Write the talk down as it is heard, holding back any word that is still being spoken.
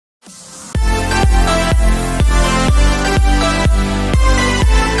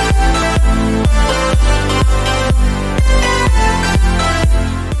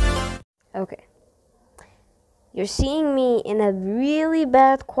you're seeing me in a really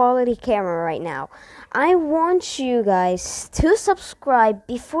bad quality camera right now. I want you guys to subscribe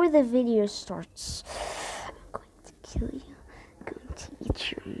before the video starts. I'm going to kill you. I'm going to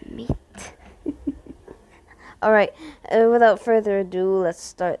eat your meat. Alright, without further ado, let's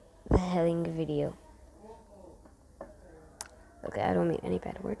start the helling video. Okay, I don't mean any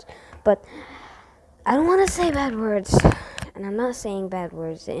bad words, but I don't want to say bad words, and I'm not saying bad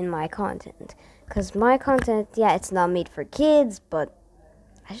words in my content, because my content, yeah, it's not made for kids, but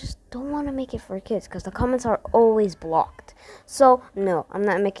I just don't want to make it for kids, because the comments are always blocked. So, no, I'm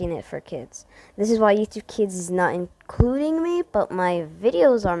not making it for kids. This is why YouTube Kids is not including me, but my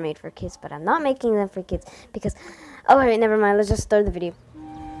videos are made for kids, but I'm not making them for kids, because, alright, never mind, let's just start the video.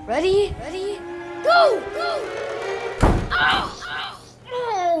 Ready? Go!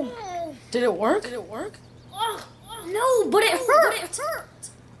 Did it work? No, but it hurt.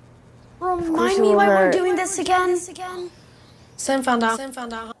 Remind me why we're doing this again. Sam found out.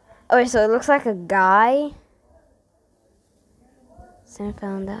 Okay, so it looks like a guy. Sam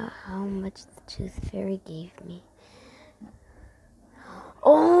found out how much the tooth fairy gave me.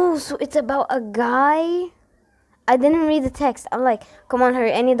 Oh, so it's about a guy? I didn't read the text. I'm like, come on,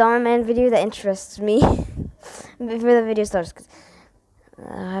 hurry, any Doberman video that interests me before the video starts. 'Cause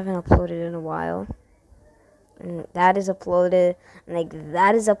I haven't uploaded in a while. And that is uploaded. And like,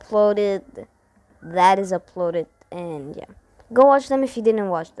 that is uploaded. That is uploaded. And yeah. Go watch them if you didn't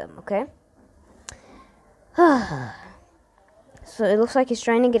watch them, okay? So it looks like he's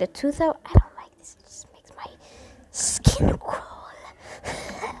trying to get a tooth out. I don't like this. It just makes my skin crawl.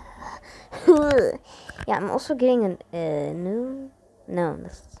 Yeah, I'm also getting a new... No,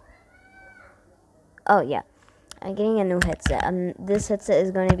 this... Oh, yeah. I'm getting a new headset. This headset is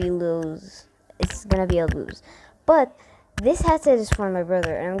going to be loose. It's going to be a lose. But this headset is for my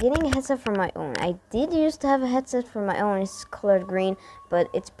brother, and I'm getting a headset for my own. I did used to have a headset for my own. It's colored green, but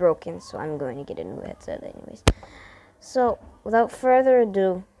it's broken, so I'm going to get a new headset anyways. So, without further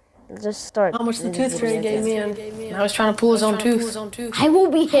ado, let's just start. How much the tooth fairy gave me, and I was trying to pull his own tooth. I will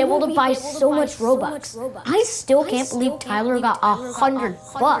be able to buy so much Robux. I still can't believe Tyler got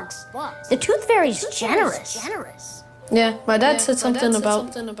 $100. The tooth fairy's generous. Yeah, my dad said something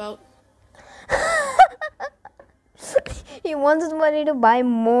about... He wanted money to buy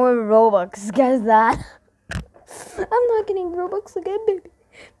more Robux. Guess that. I'm not getting Robux again, baby.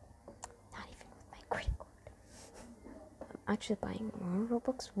 Not even with my credit card. I'm actually buying more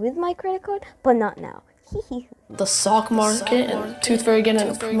Robux with my credit card, but not now. The sock market and tooth fairy getting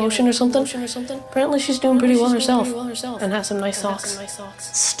a promotion or something. Apparently she's doing pretty well herself and has some nice socks.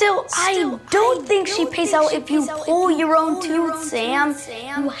 Still, I don't think she pays out if you pull your own tooth, Sam.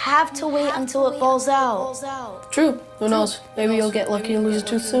 You have to wait until it falls out. True. Who knows? Maybe you'll get lucky and lose a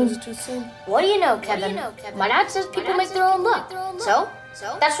tooth soon. What do you know, Kevin? My dad says people make their own luck. So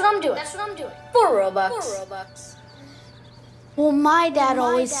that's what I'm doing. 4 Robux. Well, my dad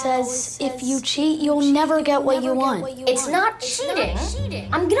always says if you cheat, you'll never get what you want. It's not cheating.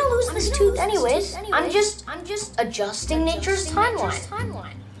 I'm gonna lose this tooth anyways. I'm just adjusting nature's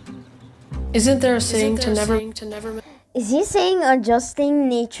timeline. Isn't there a saying to never... Is he saying adjusting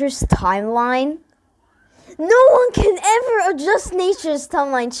nature's timeline? No one can ever adjust nature's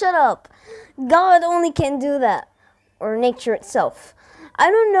timeline. Shut up. God only can do that. Or nature itself.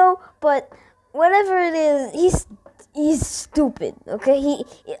 I don't know, but whatever it is, he's stupid, okay?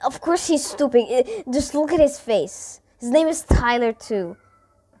 Of course he's stupid. Just look at his face. His name is Tyler too.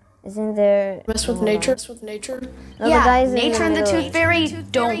 Isn't there... Mess with nature? No, yeah, nature and the tooth fairy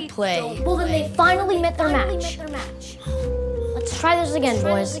don't play. Well, then they finally met their match. Let's try this again,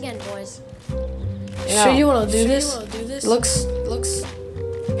 boys. No. Sure you want to do this? Looks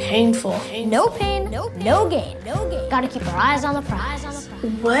painful. No pain, no gain. Gotta keep our eyes on the prize.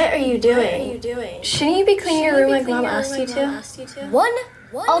 What are you doing? Shouldn't you be cleaning your room like Mom asked you to? 1,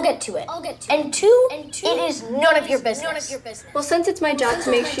 I'll get to it. And 2, it is none of your business. Well, since it's my job to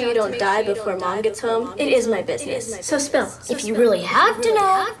make sure you don't die before Mom gets home, it is my business. So spill. If you really have to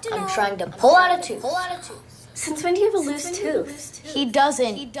know, I'm trying to pull out a tooth. Since when do you have a loose tooth? He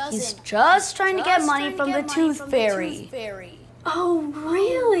doesn't. He's just trying to get money from the tooth fairy. Oh,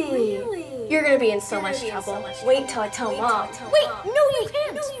 really? You're gonna be in so much trouble. Wait till I tell Mom. Wait, no, you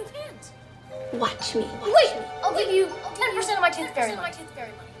can't. Watch me. Wait, I'll give you 10% of my tooth fairy money.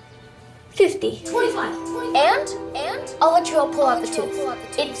 50. 25. And I'll let you all pull out the tooth.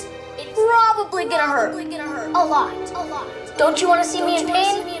 It's probably gonna hurt. A lot. Don't you want to see me in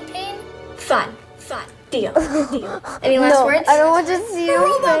pain? Fine. Deal. Any last words? I don't want to see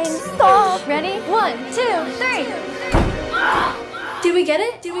you in pain. Stop. Ready? 1, 2, 3. Did we get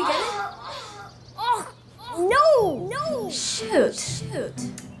it? No! Shoot.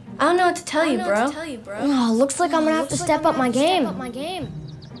 I don't know what to tell you, bro. Oh, looks like I'm gonna have to step up my game.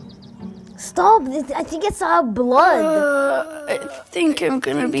 Stop! I think it's our blood. I think I'm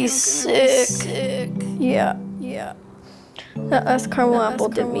gonna be sick. Yeah. That last caramel apple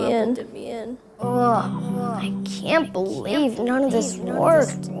did me in. I can't believe none of this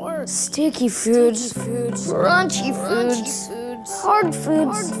worked. Sticky foods, crunchy foods, hard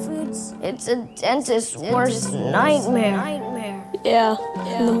foods. It's a dentist's worst nightmare. Yeah,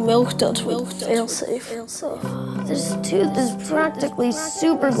 and the milk duds will fail safe. This tooth is practically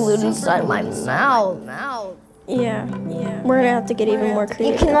super glued inside my mouth. Yeah. We're gonna have to get even more You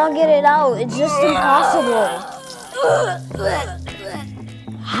creative. cannot get it out. It's just impossible.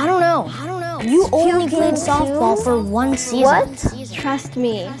 I don't know. You only played softball for one season. What? Trust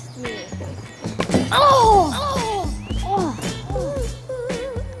me.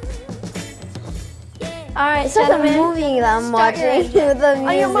 All right, It's like a gentlemen. movie that I'm watching with the music.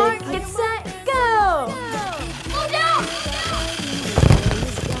 On your mark, get set, go!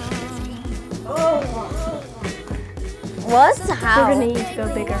 What? We're How? gonna need to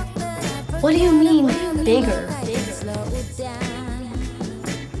go bigger. What do you mean, bigger?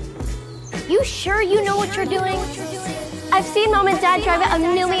 You sure you know what you're doing? I've seen Mom and Dad drive it a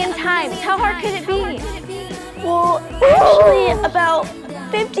million times. How hard could it be? Well, actually, about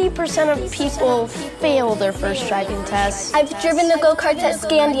 50% of people fail their first driving test. I've driven the go-karts at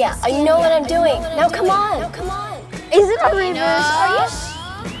Scandia. I know what I'm doing. Now come on. Is it a reverse? Are you?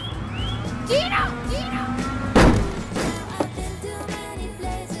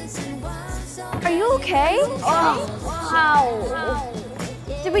 Are you okay? How?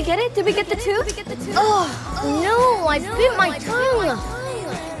 Did we get it? Did we get the tooth? No, I bit my tongue.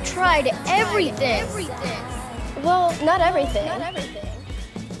 Tried everything. Well, not everything.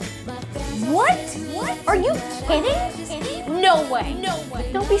 What? Are you kidding? No way.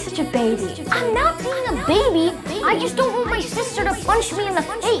 Don't be such a baby. I'm not being a baby. I just don't want my sister to punch me in the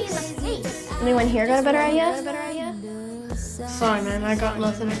face. Anyone here got a better idea? Sorry, man, I got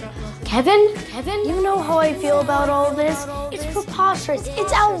nothing. Kevin? You know how I feel about all of this. It's preposterous.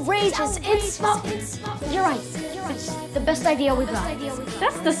 It's outrageous. You're right. It's the best idea we got.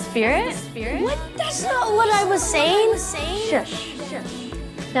 That's the spirit. What? That's not what I was saying. Shush.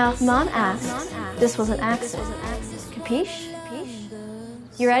 Now, if Mom asked, this was an accident. Capiche?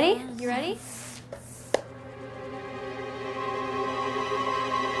 You ready?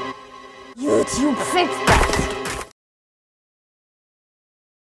 YouTube fixed that.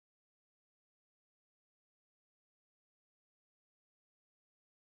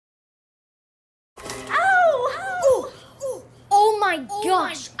 Oh my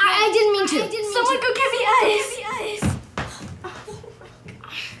gosh! I didn't mean to. Someone go get me ice.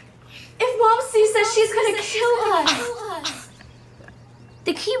 If Mom sees this, she's gonna kill us.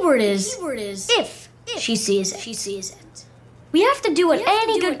 The key word is if she sees it. We have to do what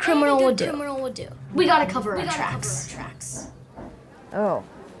any good criminal would do. We gotta cover our tracks. Oh.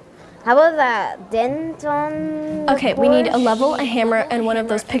 How about that dent on the Okay, we need a porch? level, a hammer, and one of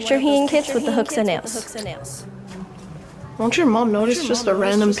those picture hanging kits with the hooks and nails. Won't your mom notice just a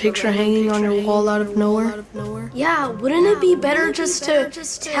random picture hanging on your wall out of nowhere? Yeah, wouldn't it be better just to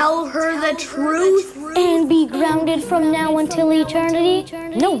tell her the truth? And be grounded from now until eternity?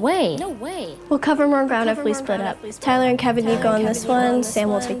 No way. We'll cover more ground if we split up. Tyler and Kevin, you go on this one. Sam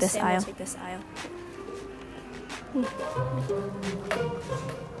will take this aisle.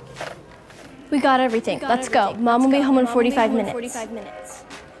 We got everything. Let's go. Mom will be home in 45 minutes.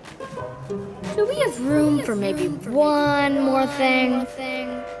 Do we have room for maybe one more thing?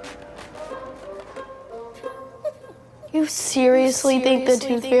 You seriously think the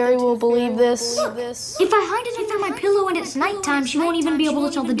Tooth Fairy will believe this? If I hide it under my pillow and it's nighttime, she won't even be able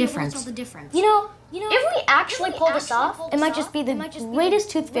to tell the difference. You know, if we actually pull this off, it might just be the greatest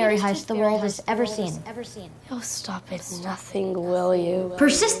Tooth Fairy heist the world has ever seen. Oh, stop it. Nothing, will you?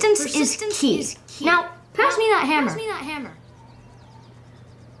 Persistence is key. Now, pass me that hammer.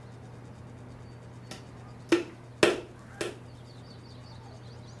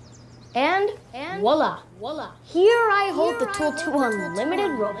 And voila. Here I hold the tool to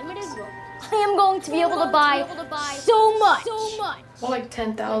unlimited rope. I am going to be able to buy so much. More like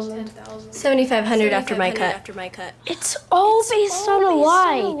 10,000. 7,500 after my cut. It's all based on a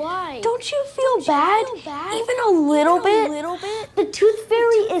lie. Don't you feel bad? Even a little bit? The Tooth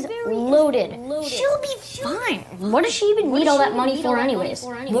Fairy is loaded. She'll be fine. What does she even need all that money for anyways?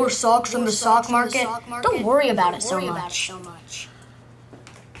 More socks from the sock market? Don't worry about it so much.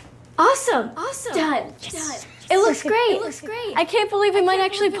 Awesome. Done. Yes. It looks great. I can't believe we might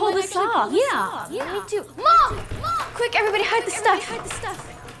actually pull this off. Yeah, me too. Mom! Quick, everybody hide the stuff.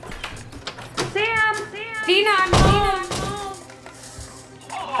 Sam! Dina, I'm home!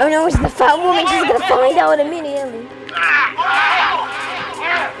 Oh no, it's the fat woman. She's gonna find out immediately.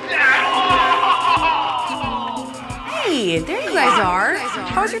 Hey, there you guys are.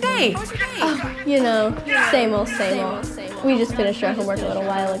 How was your day? You know, same old, same old. We just finished our homework a little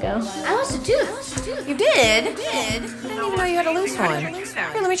while ago. I lost a tooth. You did? I didn't even know you had a loose one. Here,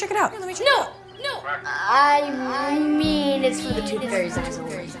 let me check it out. No. I mean, it's for the tooth fairy's eyes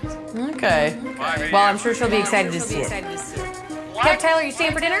only. Okay. Well, I'm sure she'll be excited to see it. Yeah, Tyler, you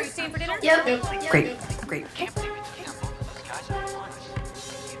staying for dinner? Yep. Great.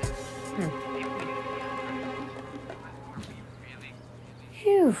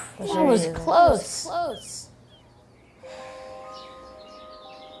 Phew, that was close.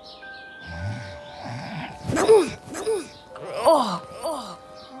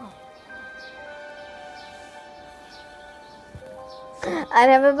 I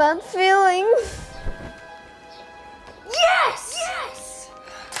have a bad feeling. Yes!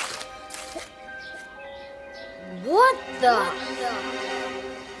 What the?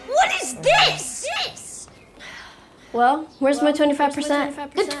 What is this? Well, where's my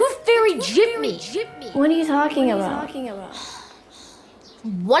 25%? The tooth fairy gypped me. What are you talking about?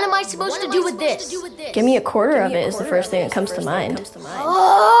 What am I supposed to do with this? Give me a quarter of it is the first thing that comes to mind.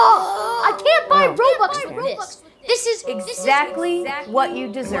 Oh, I can't buy Robux for this. This is Exactly what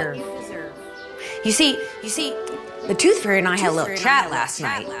you deserve. You see, the Tooth Fairy and I had a little chat last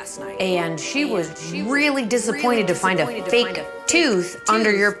night, and she was really disappointed to find a fake tooth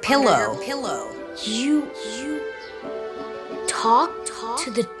under your pillow. You talk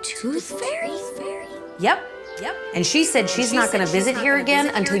to the tooth fairy? Yep. And she said she's not going to visit here again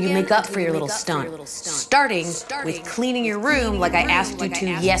until you make up for your little stunt, starting with cleaning your room like I asked you to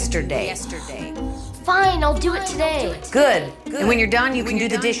yesterday. Fine, I'll do it today. Good. And when you're done, you can do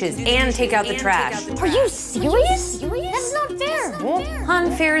the dishes and take out the trash. Are you serious? That's not fair.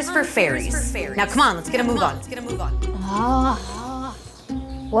 Unfair is for fairies. Now come on, let's get a move on.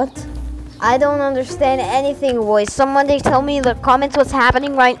 What? I don't understand anything, boys. Somebody tell me in the comments what's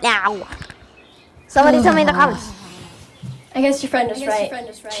happening right now. Somebody tell me in the comments. I guess your friend is right.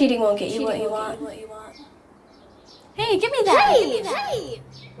 Cheating won't get you what you want. Hey, give me that. Hey!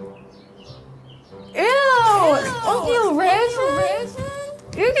 Ew! Uncle Raisin?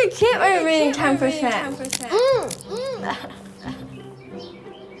 You can keep my remaining 10%.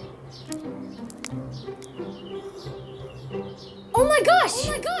 Oh my gosh!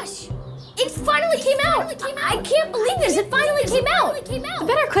 It finally came out! I can't believe this! It finally came out! The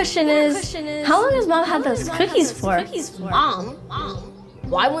better question is, how long has Mom had those cookies for? Mom?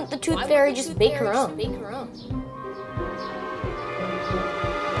 Why wouldn't the tooth fairy just bake her own?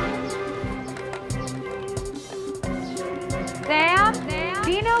 Sam?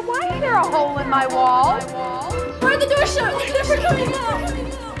 Dina, why is there a hole in my wall? Why are the doors shut? We're coming out.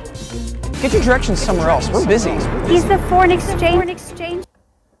 Get your directions somewhere else. We're busy. He's the foreign exchange.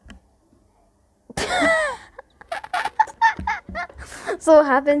 So what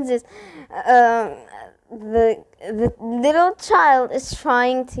happens is, the little child is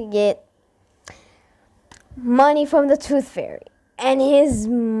trying to get money from the tooth fairy, and his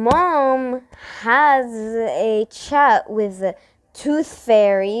mom has a chat with the tooth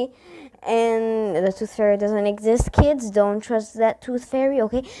fairy, and the tooth fairy doesn't exist. Kids, don't trust that tooth fairy,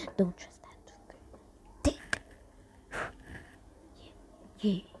 okay? Don't trust that tooth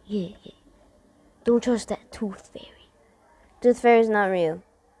fairy. Yeah. Don't trust that tooth fairy. Tooth fairy is not real.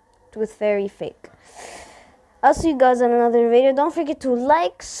 Tooth fairy fake. I'll see you guys in another video. Don't forget to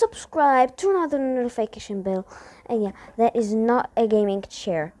like, subscribe, turn on the notification bell. And yeah, that is not a gaming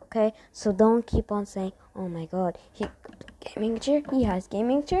chair, okay? So don't keep on saying, oh my god, he got a gaming chair? He has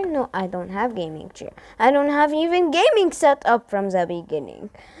gaming chair? No, I don't have gaming chair. I don't have even gaming set up from the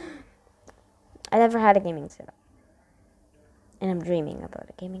beginning. I never had a gaming setup. And I'm dreaming about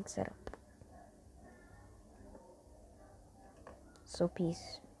a gaming setup. So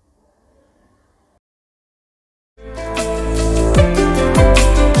peace.